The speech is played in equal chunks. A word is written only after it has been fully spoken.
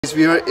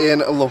We are in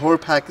Lahore,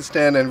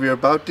 Pakistan, and we're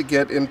about to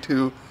get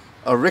into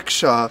a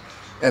rickshaw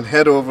and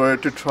head over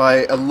to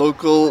try a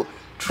local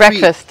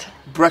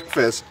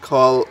breakfast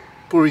called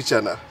Puri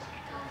Channa.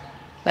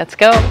 Let's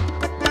go.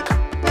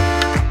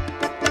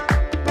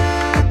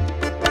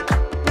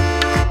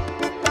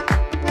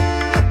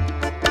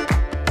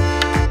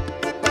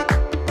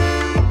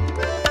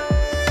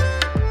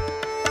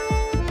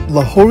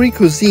 Lahori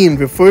cuisine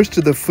refers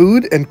to the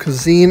food and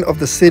cuisine of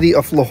the city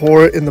of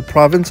Lahore in the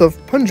province of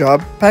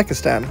Punjab,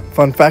 Pakistan.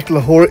 Fun fact,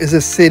 Lahore is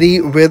a city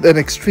with an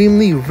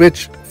extremely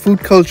rich food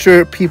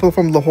culture. People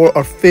from Lahore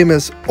are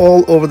famous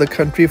all over the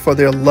country for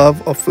their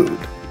love of food.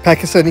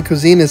 Pakistani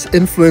cuisine is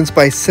influenced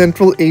by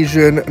Central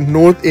Asian,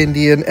 North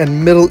Indian,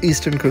 and Middle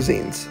Eastern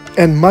cuisines.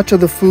 And much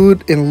of the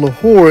food in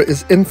Lahore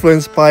is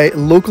influenced by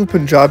local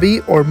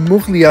Punjabi or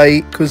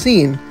Mughlai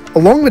cuisine.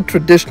 Along with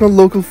traditional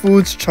local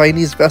foods,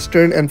 Chinese,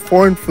 Western, and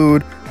foreign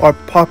food are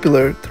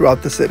popular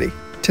throughout the city.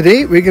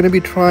 Today, we're going to be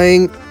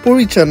trying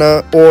Puri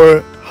Channa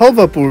or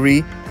Halwa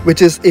Puri,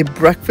 which is a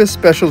breakfast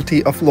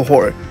specialty of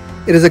Lahore.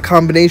 It is a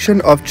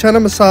combination of chana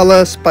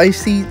masala,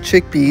 spicy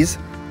chickpeas,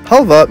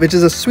 halwa, which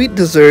is a sweet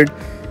dessert,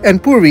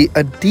 and puri,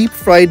 a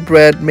deep-fried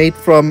bread made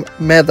from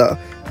maida,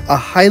 a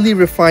highly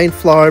refined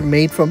flour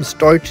made from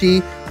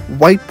starchy,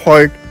 white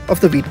part of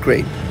the wheat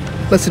grain.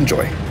 Let's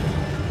enjoy.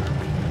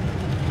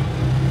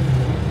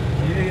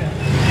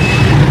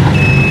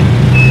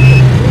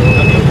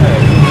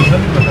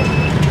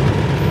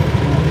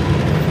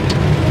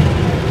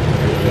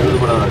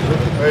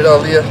 Alright,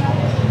 Alia,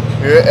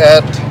 we're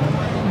at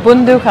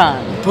Bundu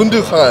Khan.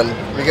 Bundu Khan.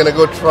 We're gonna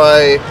go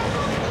try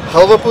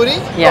Halwa Puri?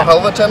 Yeah. Or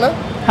Halwa Channa?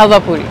 Halwa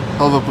Puri.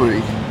 Halwa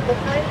Puri.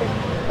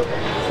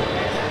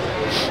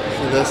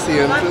 So that's the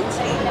entrance.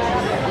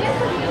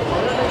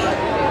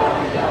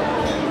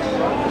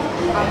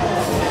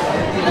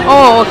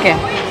 Oh, okay.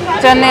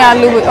 चने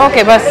आलू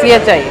okay बस ये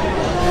चाहिए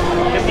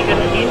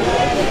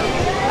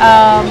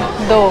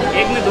दो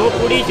एक में दो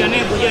पूरी चने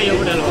भुजिया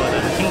योगर्ट हलवा होता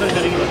है सिंगल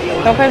सर्विंग होती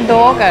है तो फिर दो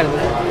कर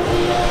दो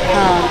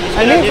हाँ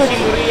अली कुछ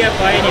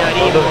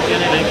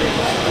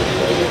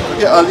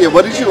Yeah, Alia,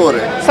 what did you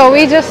order? So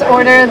we just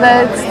ordered the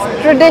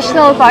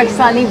traditional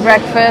Pakistani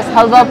breakfast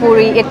halwa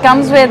puri. It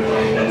comes with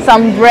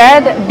some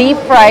bread, deep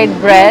fried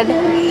bread,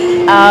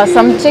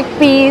 some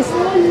chickpeas,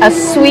 a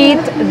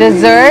sweet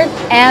dessert,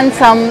 and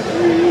some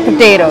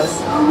potatoes.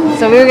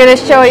 So we're going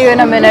to show you in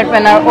a minute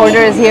when our order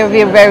is here.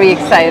 We're very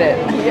excited.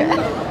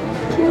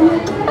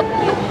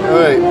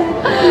 Alright,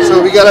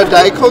 so we got a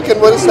Diet Coke,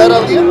 and what is that,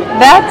 Alia?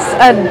 That's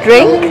a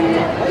drink.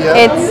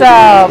 Yeah.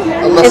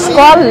 It's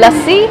called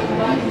lassi.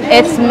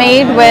 It's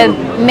made with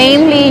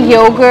mainly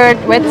yogurt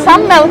with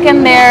some milk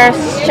in there,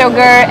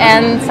 sugar,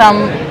 and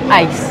some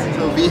ice.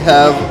 So we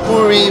have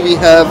puri, we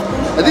have,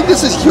 I think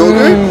this is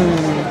yogurt.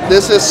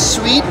 This is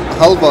sweet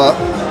halwa,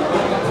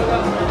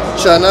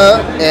 chana,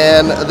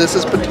 and this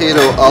is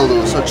potato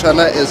aloo. So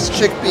chana is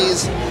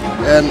chickpeas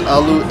and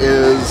aloo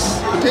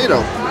is potato.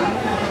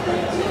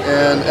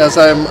 And as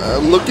I'm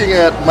looking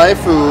at my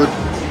food,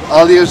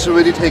 Alia's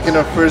already taken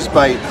her first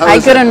bite. I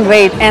couldn't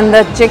wait, and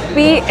the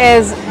chickpea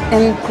is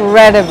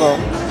incredible.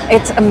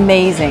 It's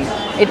amazing.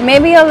 It may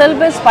be a little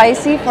bit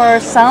spicy for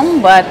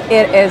some, but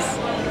it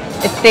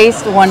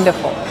tastes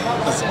wonderful.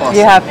 That's awesome.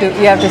 You have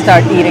to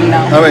start eating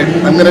now. All right,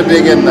 I'm gonna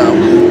dig in now.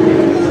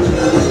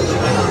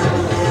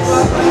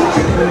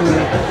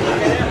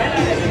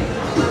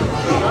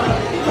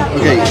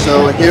 Okay,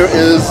 so here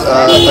is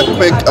a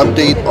quick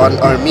update on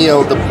our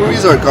meal. The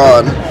puris are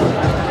gone.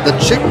 The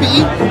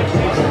chickpea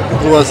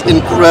was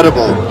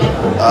incredible.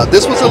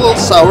 This was a little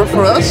sour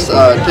for us.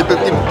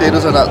 Typically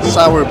potatoes are not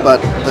sour,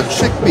 but the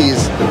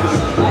chickpeas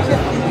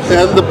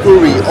and the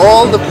puri,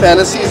 all the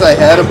fantasies I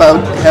had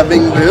about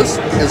having this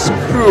is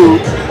true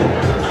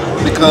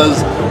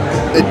because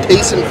it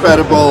tastes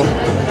incredible.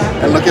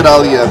 And look at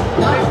Alia.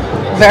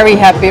 Very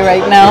happy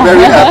right now.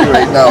 Very happy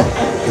right now.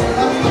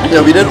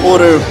 Yeah, we did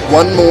order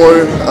one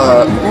more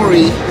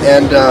puri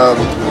and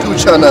two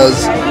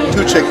chanas,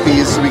 two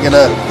chickpeas. So we're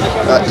gonna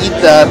eat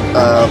that.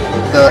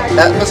 The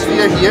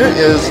atmosphere here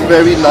is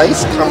very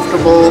nice,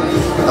 comfortable.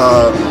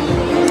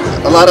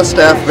 A lot of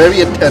staff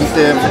very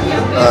attentive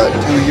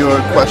to your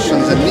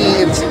questions and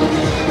needs.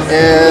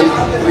 And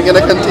we're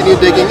gonna continue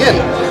digging in.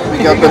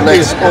 We got the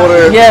next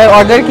order. Yeah,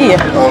 order kiya.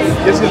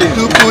 Of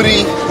two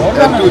puri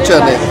and two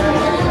chane.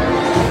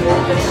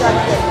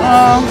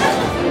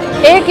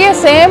 एक ये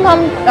same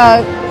हम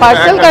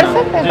parcel कर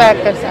सकते हैं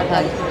pack कर सकते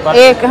हैं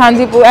एक हाँ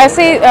जी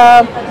ऐसे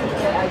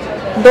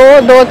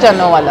दो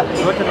चनों वाला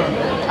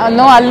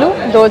नो आलू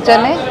दो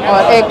चने और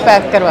एक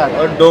पैक करवा दो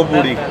और दो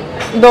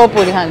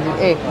पूरी हाँ जी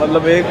एक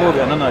मतलब एक हो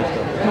गया ना नाश्ता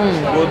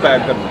वो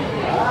पैक करना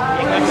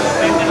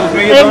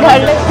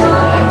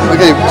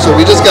Okay, so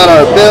we just got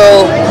our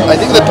bill. I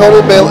think the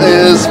total bill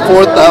is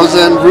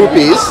 4,000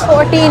 rupees.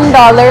 $14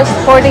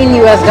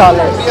 US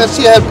dollars. We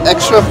actually have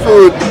extra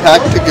food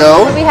packed to go.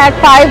 We had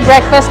 5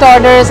 breakfast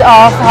orders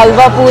of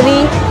halwa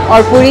puri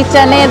or puri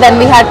chane. Then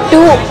we had 2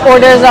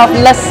 orders of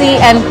lassi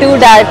and 2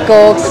 Diet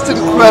Cokes. It's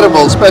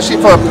incredible, especially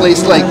for a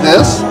place like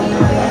this.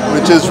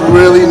 which is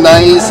really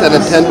nice and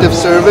attentive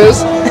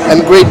service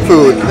and great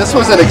food. This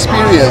was an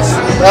experience.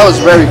 That was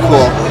very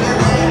cool.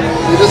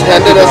 They just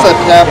handed us a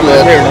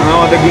tablet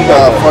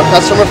for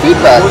customer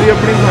feedback.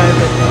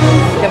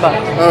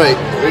 Alright,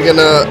 we're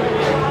gonna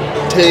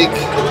take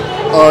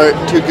our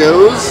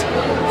to-goes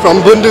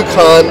from Bundu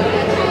Khan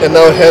and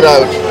now head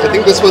out. I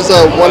think this was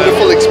a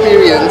wonderful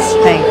experience.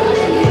 Thank you.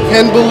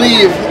 Can't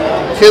believe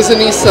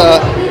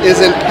Kizanisa is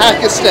in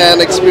Pakistan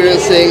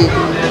experiencing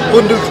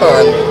Bundu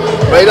Khan.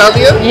 Right,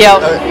 Alia? Yeah,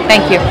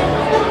 thank you.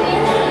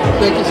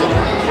 Thank you, sir.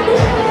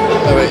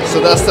 Alright, so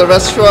that's the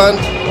restaurant.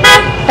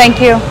 Thank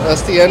you.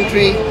 That's the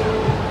entry.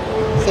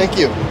 Thank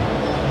you.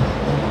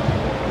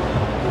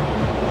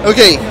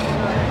 Okay,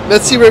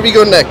 let's see where we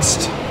go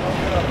next.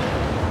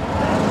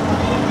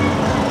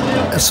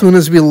 As soon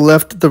as we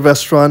left the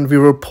restaurant, we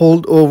were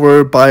pulled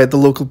over by the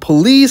local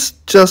police,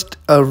 just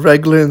a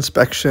regular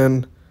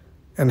inspection,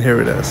 and here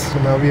it is. So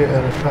now we are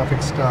at a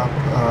traffic stop.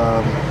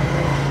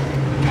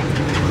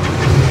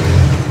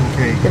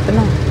 Okay. And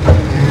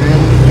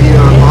we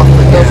are off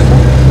again.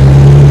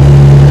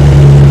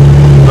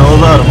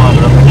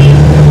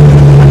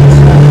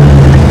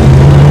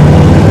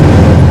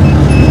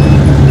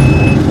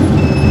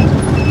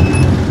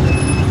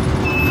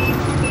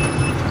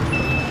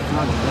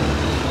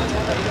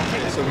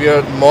 So we are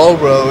at Mall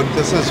Road.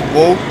 This is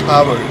Woke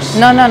Towers.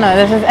 No.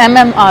 This is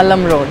MM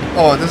Alam Road.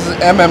 Oh, this is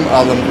MM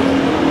Alam Road.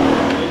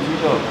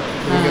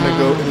 We're gonna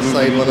go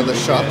inside one of the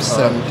shops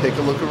and take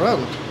a look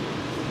around.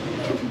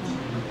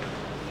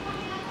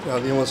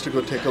 Alia wants to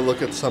go take a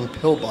look at some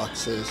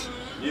pillboxes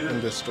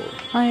in this store.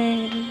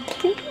 Okay,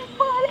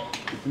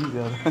 we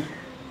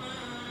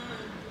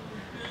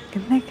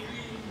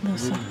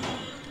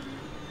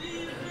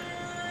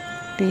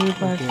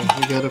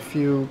got a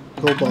few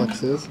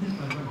pillboxes.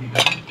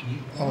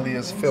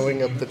 Alia's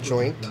filling up the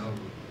joint.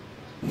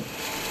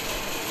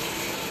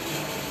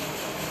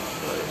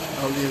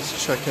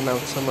 Alia's checking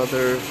out some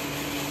other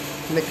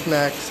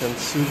knickknacks and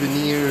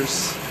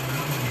souvenirs.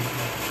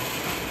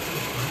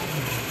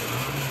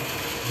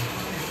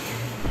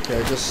 Okay,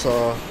 I just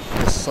saw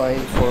a sign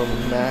for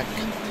Mack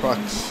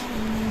trucks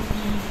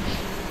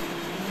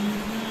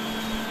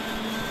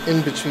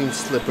in between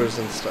slippers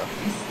and stuff,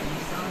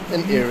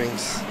 and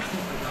earrings.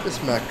 It's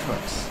Mack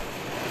trucks.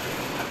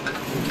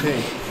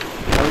 Okay,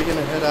 now we're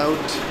gonna head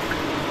out.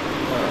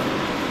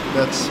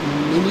 That's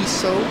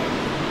Miniso.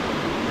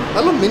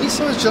 Hello,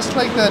 Miniso is just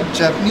like that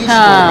Japanese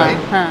store, right?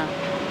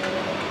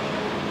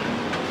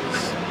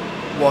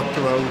 Walked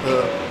around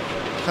the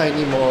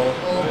tiny mall.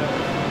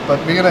 But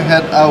we're gonna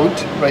head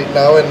out right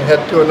now and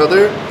head to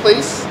another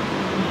place.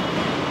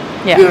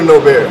 Yeah. We don't know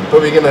where, but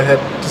we're gonna head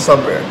to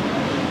somewhere.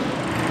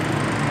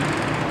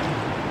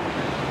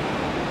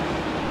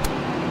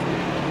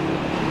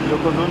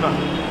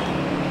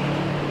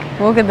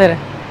 वो किधर है?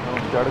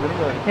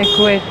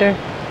 Equator.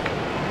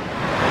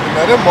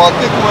 अरे मौत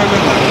कुएं में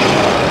था।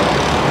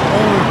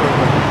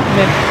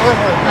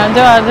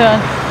 आजा.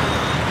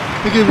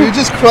 Okay, we're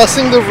just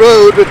crossing the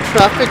road with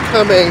traffic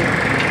coming.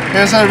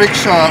 Here's our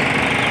rickshaw.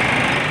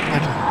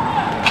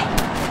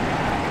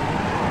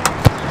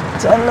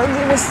 चलो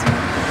जी बस.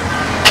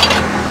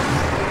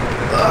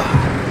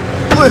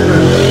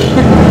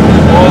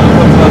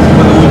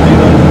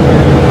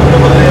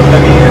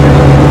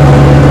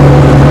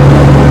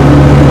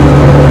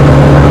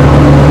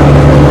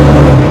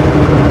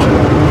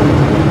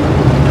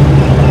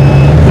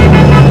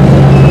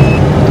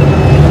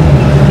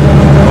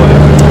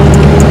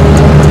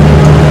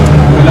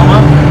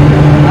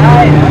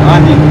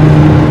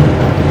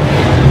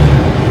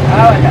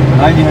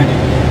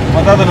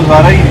 पता तो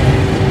नजारा ही है.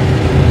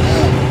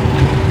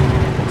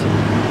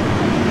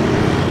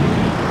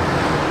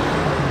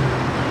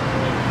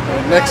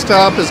 Next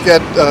stop is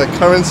get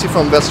currency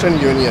from Western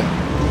Union.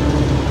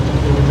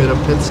 We made a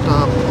pit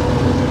stop.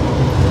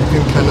 You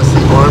can kind of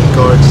see armed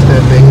guards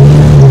standing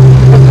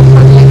at the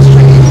money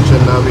exchange,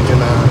 and now we're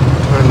gonna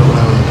turn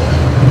around.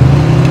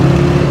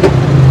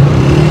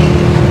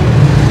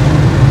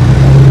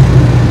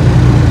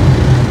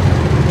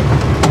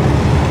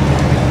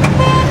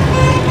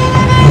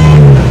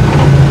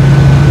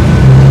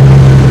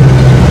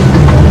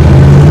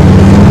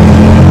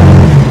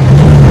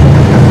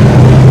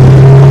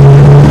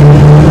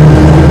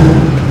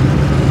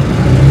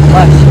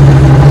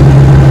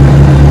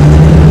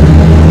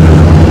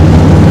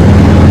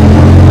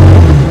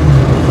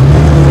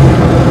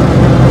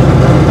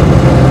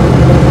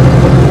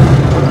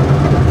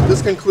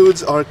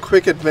 Our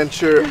quick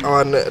adventure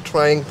on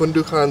trying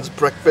Bundu Khan's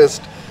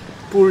breakfast,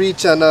 Puri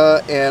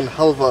Channa and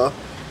Halwa.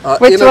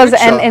 Which was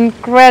an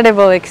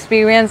incredible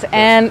experience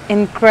and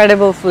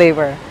incredible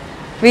flavor.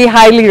 We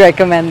highly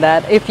recommend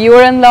that. If you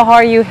are in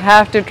Lahore, you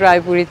have to try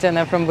Puri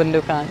Channa from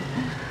Bundu Khan.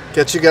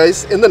 Catch you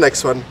guys in the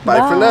next one. Bye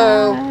for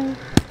now.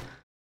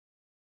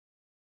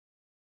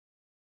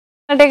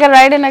 Take a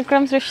ride in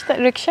Akram's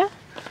rickshaw?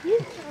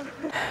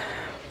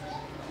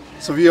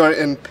 So we are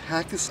in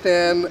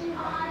Pakistan.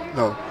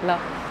 No. No.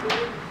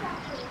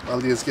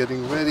 Ali is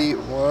getting ready.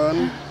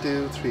 1,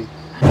 2, 3.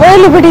 वो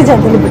लिबड़ी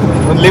जाते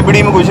लिबड़ी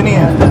लिबड़ी में कुछ नहीं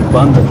है,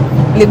 बंद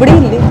लिबड़ी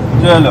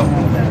चलो